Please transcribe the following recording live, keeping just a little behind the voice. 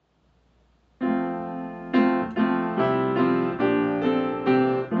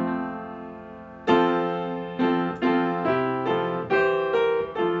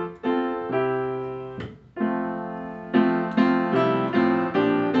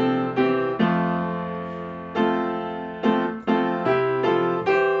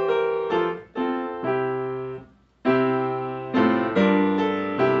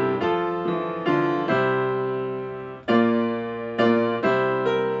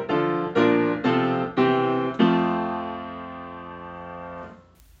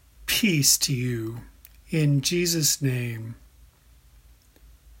Peace to you, in Jesus' name.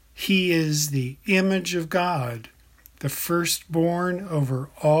 He is the image of God, the firstborn over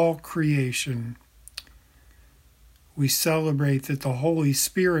all creation. We celebrate that the Holy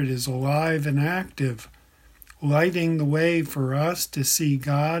Spirit is alive and active, lighting the way for us to see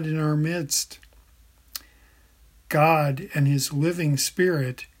God in our midst. God and His living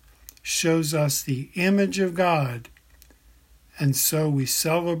Spirit shows us the image of God, and so we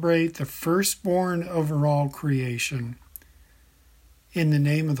celebrate the firstborn over all creation. In the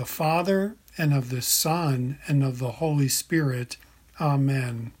name of the Father, and of the Son, and of the Holy Spirit.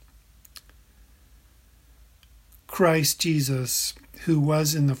 Amen. Christ Jesus, who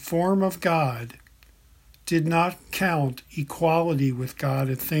was in the form of God, did not count equality with God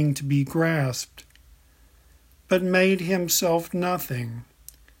a thing to be grasped, but made himself nothing,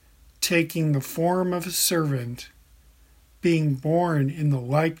 taking the form of a servant, being born in the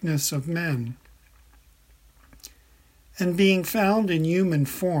likeness of men. And being found in human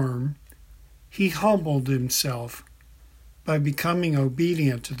form, he humbled himself by becoming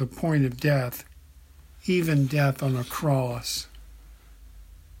obedient to the point of death, even death on a cross.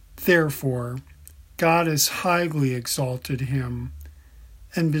 Therefore, God has highly exalted him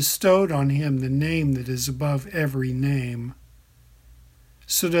and bestowed on him the name that is above every name,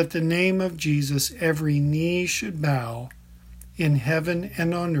 so that the name of Jesus every knee should bow, in heaven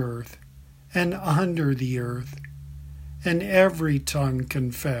and on earth and under the earth, and every tongue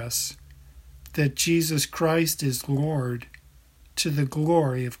confess that Jesus Christ is Lord, to the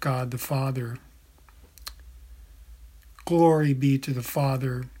glory of God the Father. Glory be to the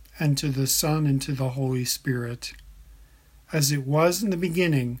Father, and to the Son, and to the Holy Spirit, as it was in the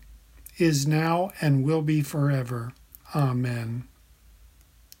beginning, is now, and will be forever. Amen.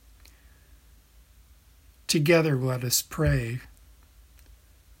 Together let us pray.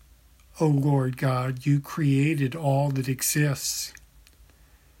 O Lord God, you created all that exists.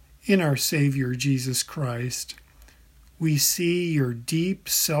 In our Savior Jesus Christ, we see your deep,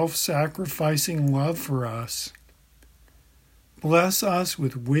 self-sacrificing love for us. Bless us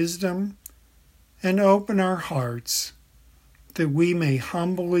with wisdom and open our hearts that we may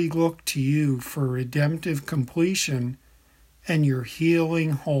humbly look to you for redemptive completion and your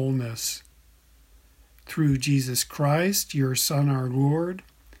healing wholeness. Through Jesus Christ, your Son, our Lord,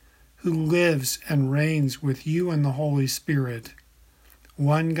 who lives and reigns with you in the Holy Spirit,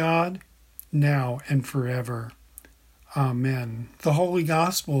 one God, now and forever. Amen. The Holy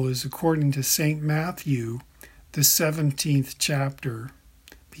Gospel is according to St. Matthew, the 17th chapter,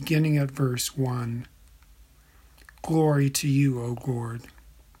 beginning at verse 1. Glory to you, O Lord.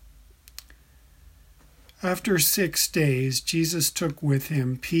 After 6 days, Jesus took with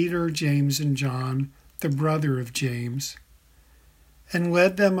him Peter, James, and John, the brother of James, and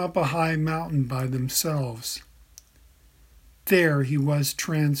led them up a high mountain by themselves. There he was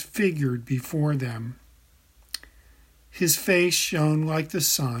transfigured before them. His face shone like the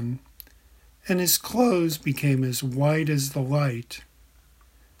sun, and his clothes became as white as the light.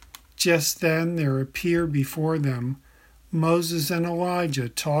 Just then there appeared before them Moses and Elijah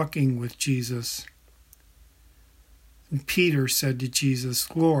talking with Jesus. And Peter said to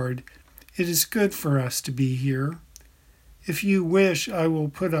Jesus, Lord, it is good for us to be here. If you wish, I will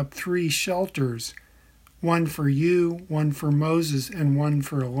put up 3 shelters, one for you, one for Moses, and one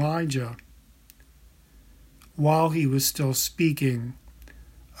for Elijah. While he was still speaking,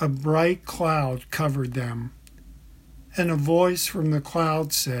 a bright cloud covered them, and a voice from the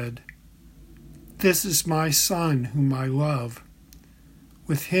cloud said, This is my Son, whom I love.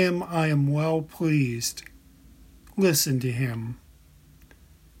 With him I am well pleased. Listen to him.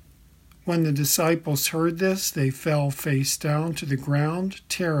 When the disciples heard this, they fell face down to the ground,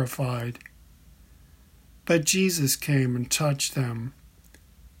 terrified. But Jesus came and touched them.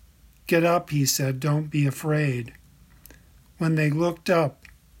 Get up, he said, don't be afraid. When they looked up,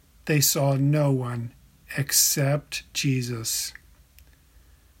 they saw no one except Jesus.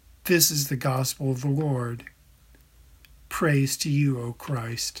 This is the gospel of the Lord. Praise to you, O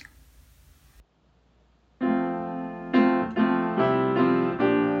Christ.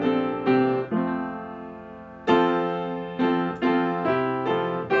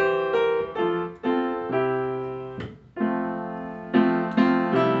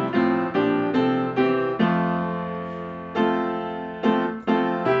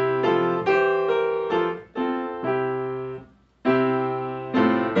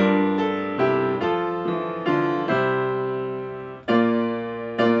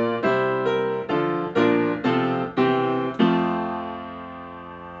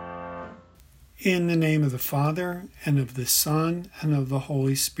 In the name of the Father, and of the Son, and of the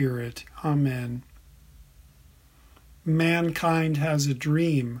Holy Spirit. Amen. Mankind has a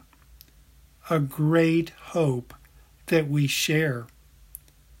dream, a great hope that we share.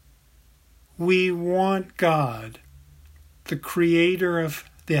 We want God, the Creator of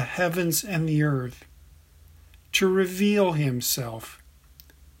the heavens and the earth, to reveal Himself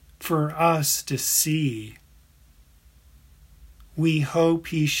for us to see. We hope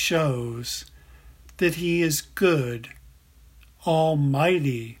He shows that He is good,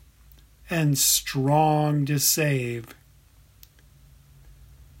 almighty, and strong to save.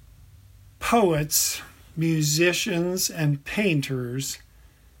 Poets, musicians, and painters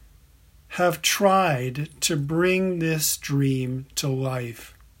have tried to bring this dream to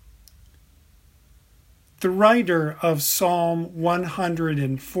life. The writer of Psalm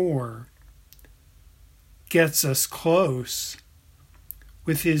 104 gets us close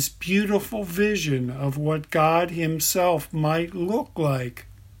with his beautiful vision of what God Himself might look like.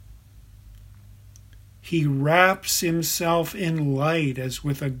 He wraps Himself in light as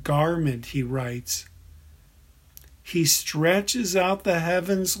with a garment, he writes. He stretches out the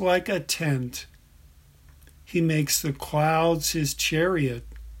heavens like a tent. He makes the clouds His chariot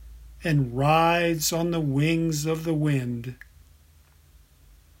and rides on the wings of the wind.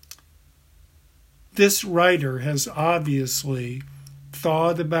 This writer has obviously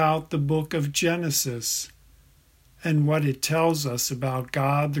thought about the book of Genesis and what it tells us about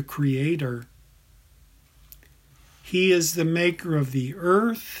God the Creator. He is the maker of the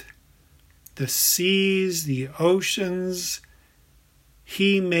earth, the seas, the oceans.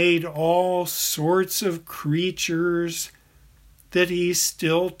 He made all sorts of creatures that He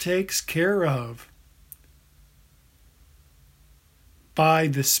still takes care of. By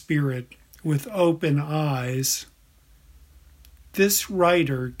the Spirit, with open eyes, this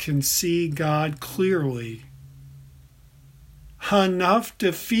writer can see God clearly, enough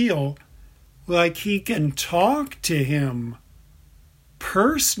to feel like he can talk to Him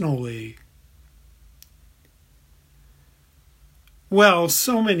personally. Well,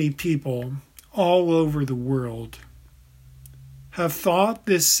 so many people all over the world have thought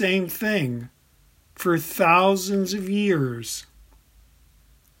this same thing for thousands of years,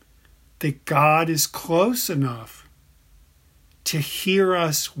 that God is close enough to hear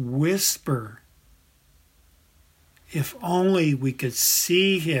us whisper. If only we could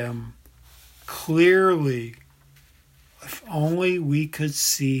see Him clearly. If only we could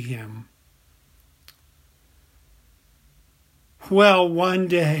see Him. Well, one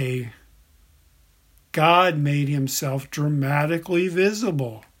day, God made Himself dramatically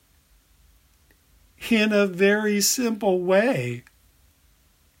visible in a very simple way.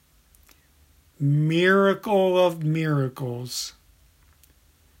 Miracle of miracles.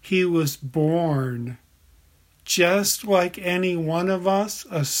 He was born, just like any one of us,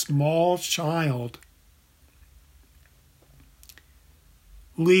 a small child,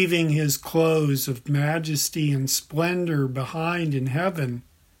 leaving His clothes of majesty and splendor behind in heaven.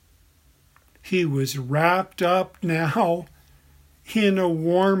 He was wrapped up now in a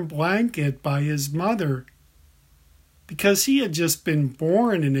warm blanket by His mother, because He had just been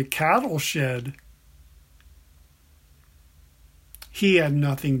born in a cattle shed. He had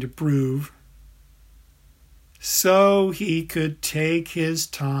nothing to prove, so He could take His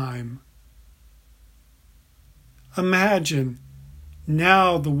time. Imagine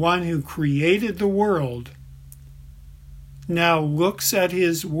now the one who created the world now looks at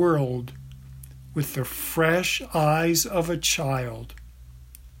His world with the fresh eyes of a child.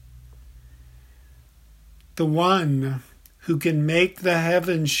 The one who can make the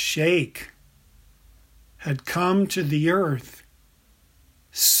heavens shake had come to the earth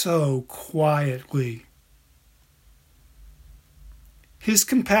so quietly. His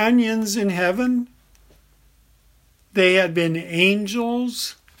companions in heaven, they had been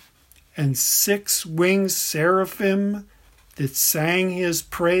angels and 6-winged seraphim that sang His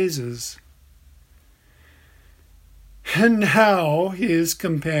praises. And now His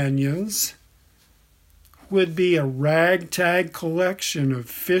companions would be a ragtag collection of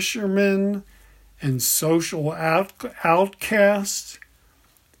fishermen and social outcasts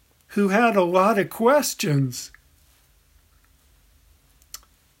who had a lot of questions.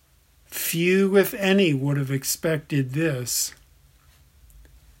 Few, if any, would have expected this.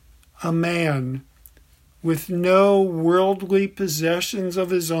 A man with no worldly possessions of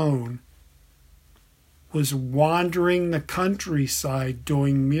his own was wandering the countryside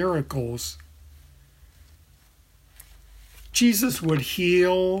doing miracles. Jesus would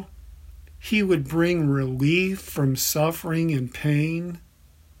heal. He would bring relief from suffering and pain.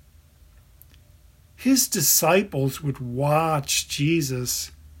 his disciples would watch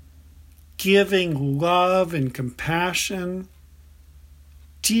Jesus giving love and compassion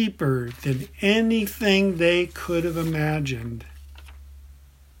deeper than anything they could have imagined.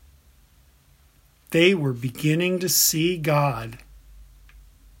 They were beginning to see God.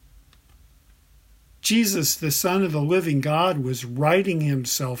 Jesus, the Son of the living God, was writing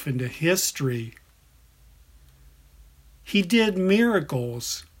himself into history. He did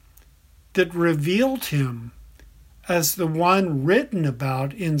miracles that revealed him as the one written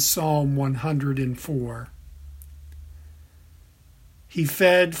about in Psalm 104. He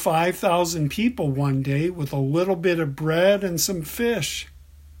fed 5,000 people one day with a little bit of bread and some fish.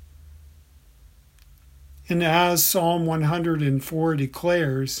 And as Psalm 104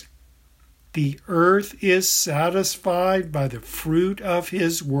 declares, the earth is satisfied by the fruit of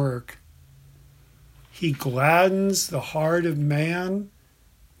his work. He gladdens the heart of man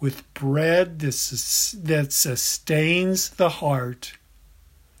with bread that sustains the heart.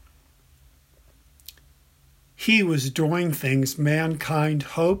 He was doing things mankind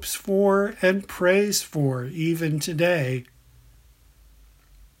hopes for and prays for even today.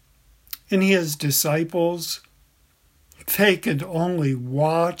 And his disciples, they could only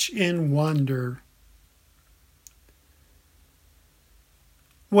watch in wonder.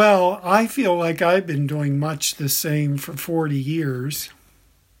 Well, I feel like I've been doing much the same for 40 years.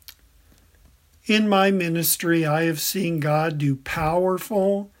 In my ministry, I have seen God do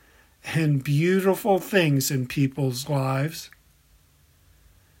powerful and beautiful things in people's lives.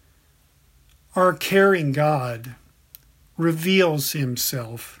 Our caring God reveals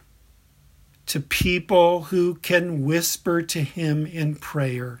himself to people who can whisper to him in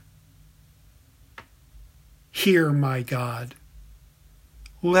prayer. Hear, my God.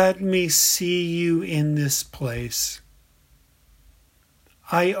 Let me see you in this place.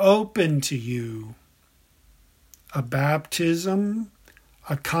 I open to you a baptism,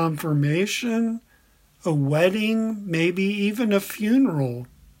 a confirmation, a wedding, maybe even a funeral.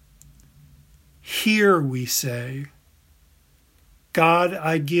 Here, we say, God,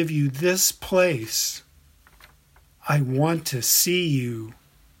 I give you this place. I want to see you.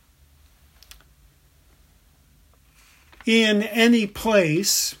 In any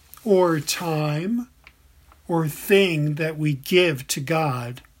place or time or thing that we give to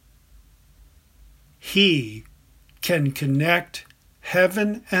God, he can connect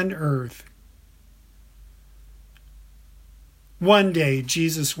heaven and earth. One day,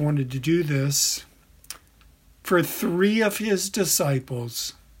 Jesus wanted to do this for 3 of his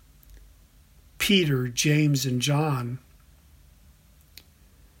disciples, Peter, James, and John.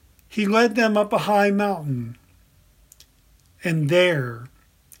 He led them up a high mountain, and there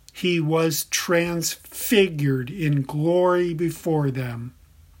he was transfigured in glory before them.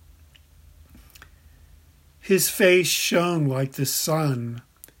 His face shone like the sun,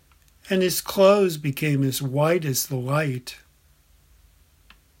 and his clothes became as white as the light.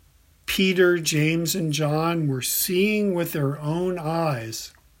 Peter, James, and John were seeing with their own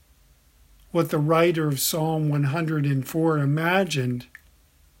eyes what the writer of Psalm 104 imagined.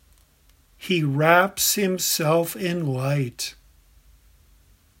 He wraps himself in light.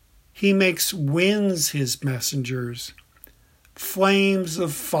 He makes winds his messengers, flames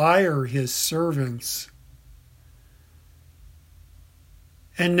of fire his servants.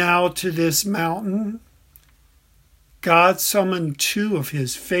 And now to this mountain, God summoned 2 of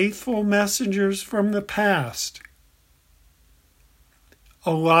his faithful messengers from the past,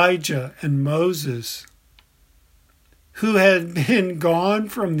 Elijah and Moses, who had been gone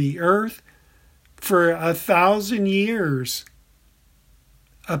from the earth for 1,000 years,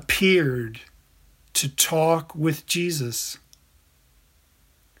 appeared to talk with Jesus.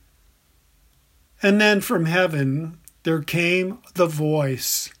 And then from heaven there came the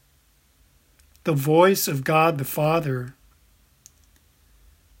voice of God the Father.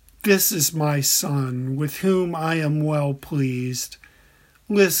 This is my Son, with whom I am well pleased.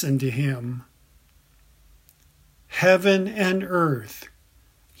 Listen to him. Heaven and earth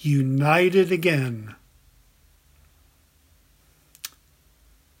united again.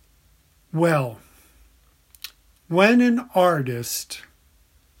 Well, when an artist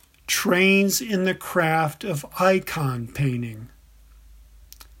trains in the craft of icon painting,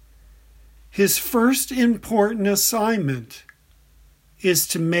 his first important assignment is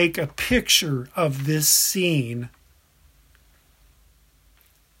to make a picture of this scene.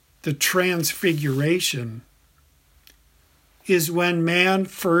 The Transfiguration is when man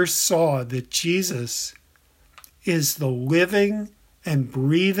first saw that Jesus is the living and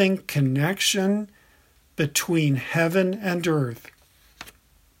breathing connection between heaven and earth.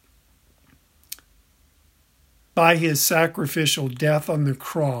 by his sacrificial death on the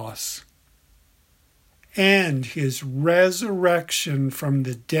cross and his resurrection from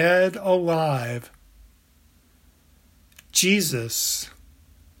the dead alive, Jesus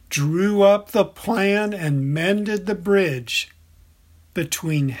drew up the plan and mended the bridge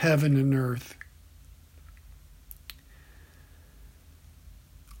between heaven and earth.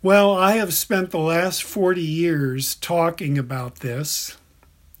 Well, I have spent the last 40 years talking about this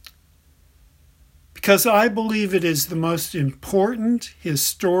because I believe it is the most important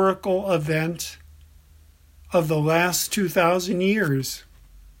historical event of the last 2,000 years.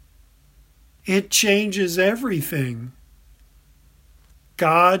 It changes everything.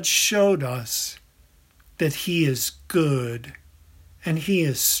 God showed us that He is good and He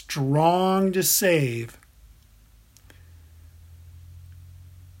is strong to save.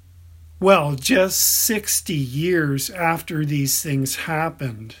 Well, just 60 years after these things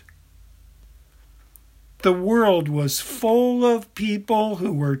happened, the world was full of people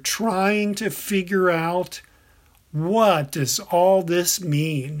who were trying to figure out, what does all this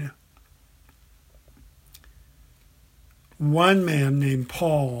mean? One man named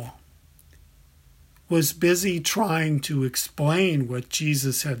Paul was busy trying to explain what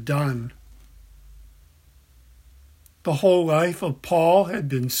Jesus had done. The whole life of Paul had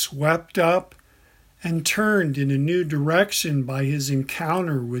been swept up and turned in a new direction by his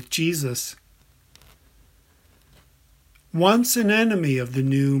encounter with Jesus. Once an enemy of the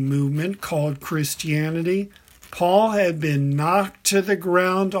new movement called Christianity, Paul had been knocked to the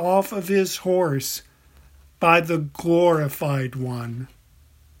ground off of his horse by the glorified one.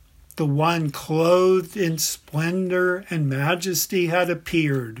 The one clothed in splendor and majesty had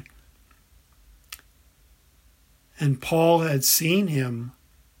appeared, and Paul had seen him.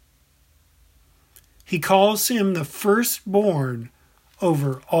 He calls him the firstborn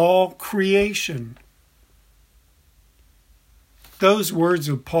over all creation. Those words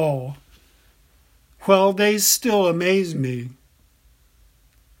of Paul, well, they still amaze me.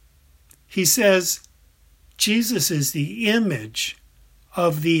 He says, Jesus is the image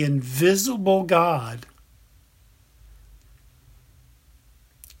of the invisible God.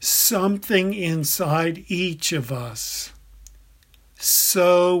 Something inside each of us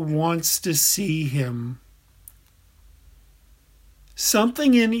so wants to see Him.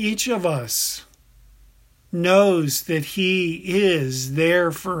 Something in each of us knows that He is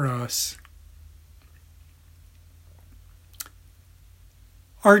there for us.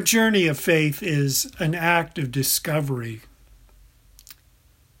 Our journey of faith is an act of discovery.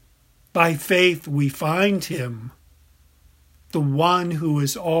 By faith we find Him, the one who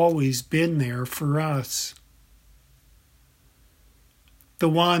has always been there for us. The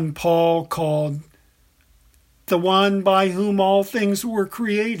one Paul called the one by whom all things were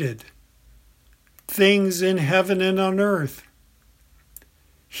created, things in heaven and on earth.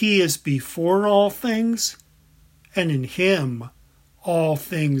 He is before all things, and in Him all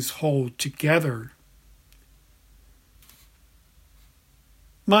things hold together.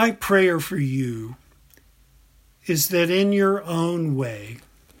 My prayer for you is that in your own way,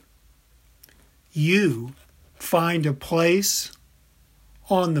 you find a place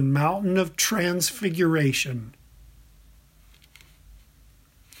on the mountain of transfiguration,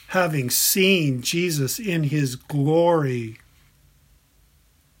 having seen Jesus in His glory,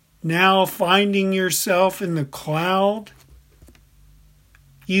 now finding yourself in the cloud,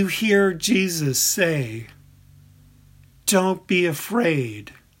 you hear Jesus say, "Don't be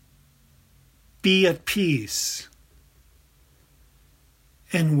afraid. Be at peace."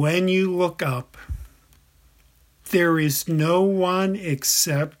 And when you look up, there is no one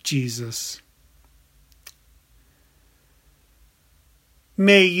except Jesus.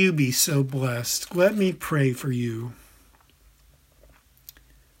 May you be so blessed. Let me pray for you.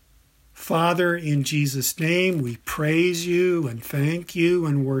 Father, in Jesus' name, we praise you and thank you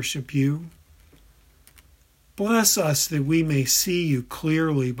and worship you. Bless us that we may see you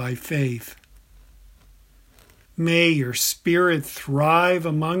clearly by faith. May your Spirit thrive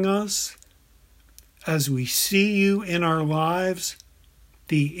among us as we see you in our lives,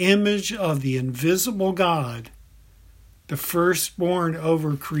 the image of the invisible God, the firstborn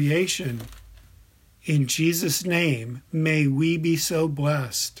over creation. In Jesus' name, may we be so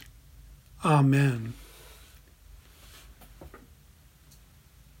blessed. Amen.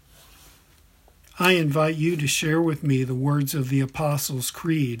 I invite you to share with me the words of the Apostles'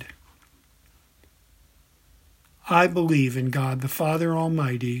 Creed. I believe in God the Father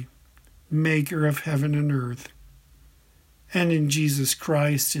Almighty, maker of heaven and earth, and in Jesus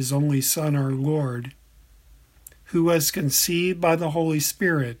Christ, His only Son, our Lord, who was conceived by the Holy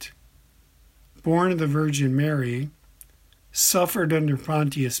Spirit, born of the Virgin Mary, suffered under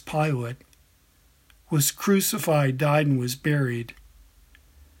Pontius Pilate, was crucified, died, and was buried.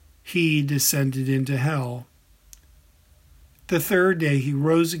 He descended into hell. The third day he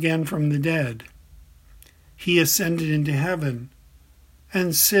rose again from the dead. He ascended into heaven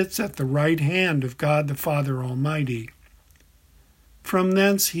and sits at the right hand of God the Father Almighty. From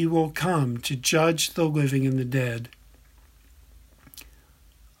thence he will come to judge the living and the dead.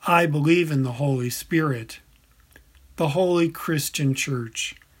 I believe in the Holy Spirit, the holy Christian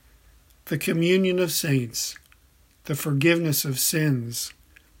Church, the communion of saints, the forgiveness of sins,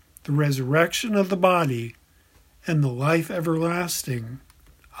 the resurrection of the body, and the life everlasting.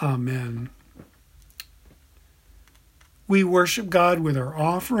 Amen. We worship God with our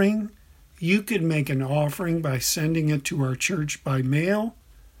offering. You could make an offering by sending it to our church by mail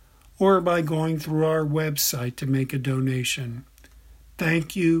or by going through our website to make a donation.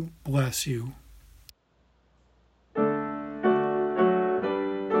 Thank you. Bless you.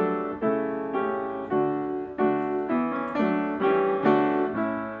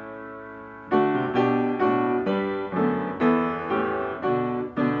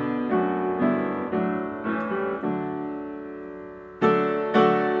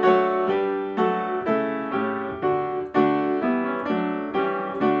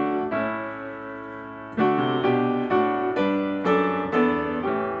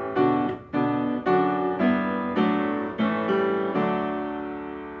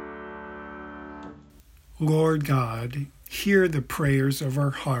 Lord God, hear the prayers of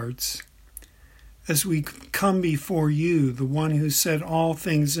our hearts as we come before you, the one who set all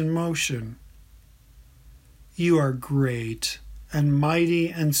things in motion. You are great and mighty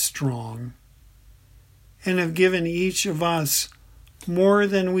and strong, and have given each of us more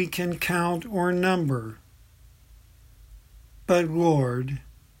than we can count or number. But Lord,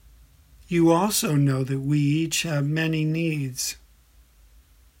 you also know that we each have many needs.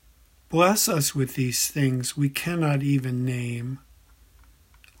 Bless us with these things we cannot even name.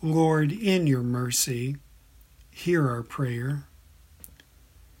 Lord, in your mercy, hear our prayer.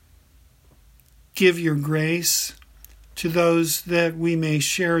 Give your grace to those that we may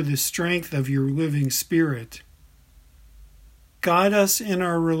share the strength of your living Spirit. Guide us in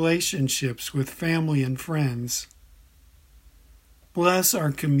our relationships with family and friends. Bless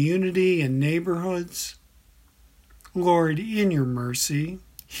our community and neighborhoods. Lord, in your mercy,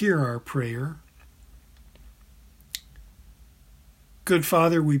 hear our prayer. Good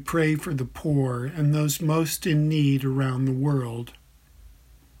Father, we pray for the poor and those most in need around the world.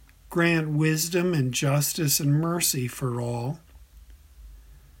 Grant wisdom and justice and mercy for all.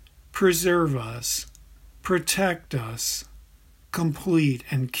 Preserve us, protect us, complete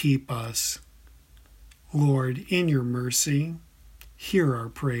and keep us. Lord, in your mercy, hear our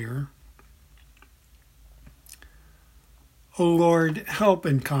prayer. O Lord, help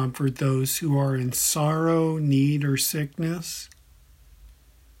and comfort those who are in sorrow, need, or sickness.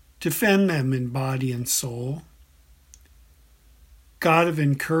 Defend them in body and soul. God of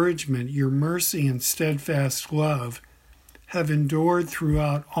encouragement, your mercy and steadfast love have endured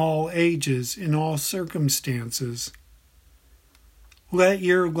throughout all ages in all circumstances. Let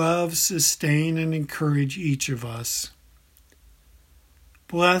your love sustain and encourage each of us.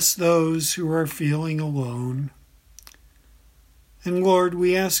 Bless those who are feeling alone. And Lord,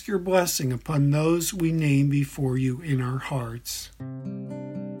 we ask your blessing upon those we name before you in our hearts.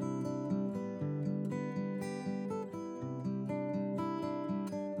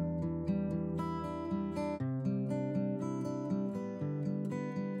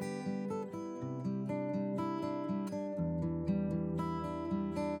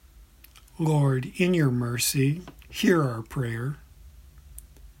 Lord, in your mercy, hear our prayer.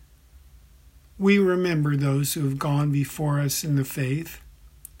 We remember those who have gone before us in the faith,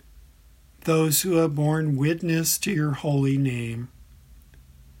 those who have borne witness to your holy name.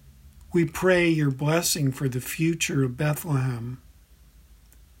 We pray your blessing for the future of Bethlehem.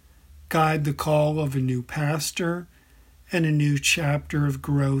 Guide the call of a new pastor and a new chapter of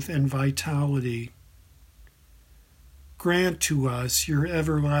growth and vitality. Grant to us your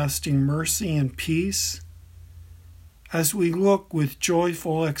everlasting mercy and peace as we look with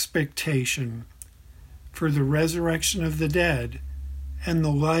joyful expectation for the resurrection of the dead and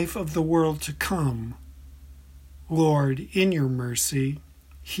the life of the world to come. Lord, in your mercy,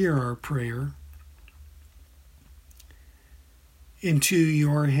 hear our prayer. Into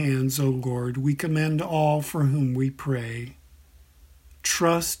your hands, O Lord, we commend all for whom we pray,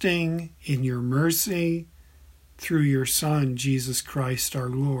 trusting in your mercy through your Son, Jesus Christ our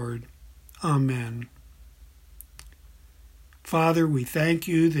Lord. Amen. Father, we thank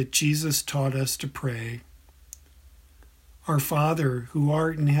you that Jesus taught us to pray. Our Father, who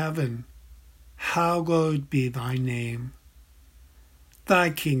art in heaven, hallowed be thy name.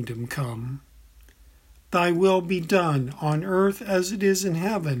 Thy kingdom come. Thy will be done on earth as it is in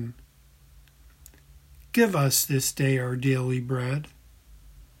heaven. Give us this day our daily bread,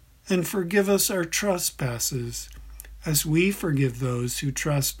 and forgive us our trespasses, as we forgive those who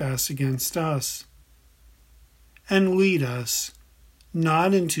trespass against us. And lead us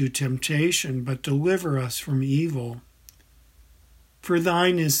not into temptation, but deliver us from evil. For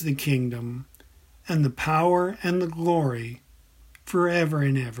thine is the kingdom, and the power, and the glory, forever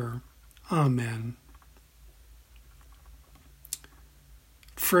and ever. Amen.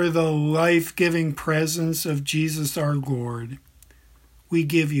 For the life-giving presence of Jesus our Lord, we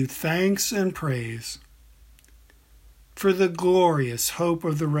give you thanks and praise. For the glorious hope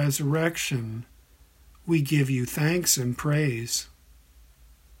of the resurrection, we give you thanks and praise.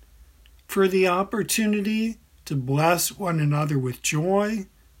 For the opportunity to bless one another with joy,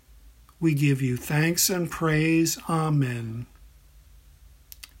 we give you thanks and praise. Amen.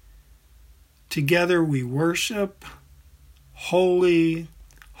 Together we worship, Holy,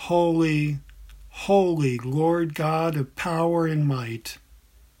 holy, holy Lord God of power and might.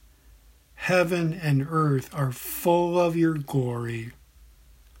 Heaven and earth are full of your glory.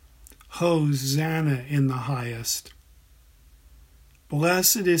 Hosanna in the highest.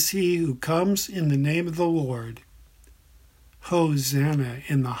 Blessed is he who comes in the name of the Lord. Hosanna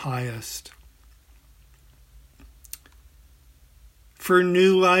in the highest. For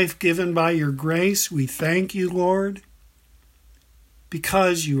new life given by your grace, we thank you, Lord.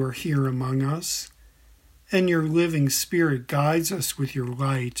 Because you are here among us, and your living Spirit guides us with your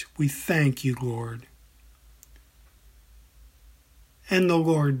light, we thank you, Lord. And the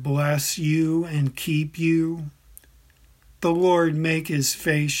Lord bless you and keep you. The Lord make his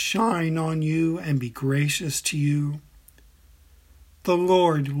face shine on you and be gracious to you. The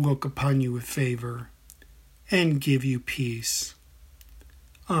Lord look upon you with favor and give you peace.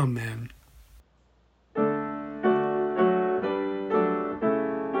 Amen.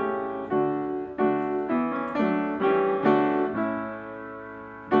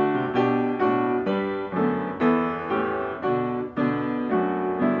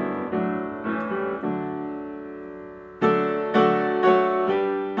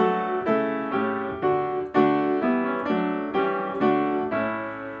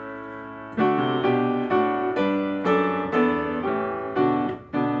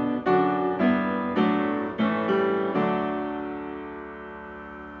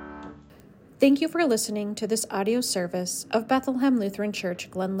 Thank you for listening to this audio service of Bethlehem Lutheran Church,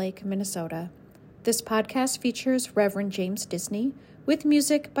 Glen Lake, Minnesota. This podcast features Reverend James Disney with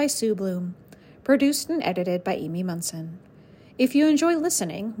music by Sue Bloom, produced and edited by Amy Munson. If you enjoy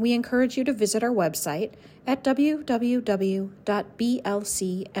listening, we encourage you to visit our website at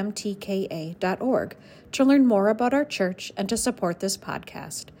www.blcmtka.org to learn more about our church and to support this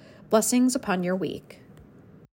podcast. Blessings upon your week.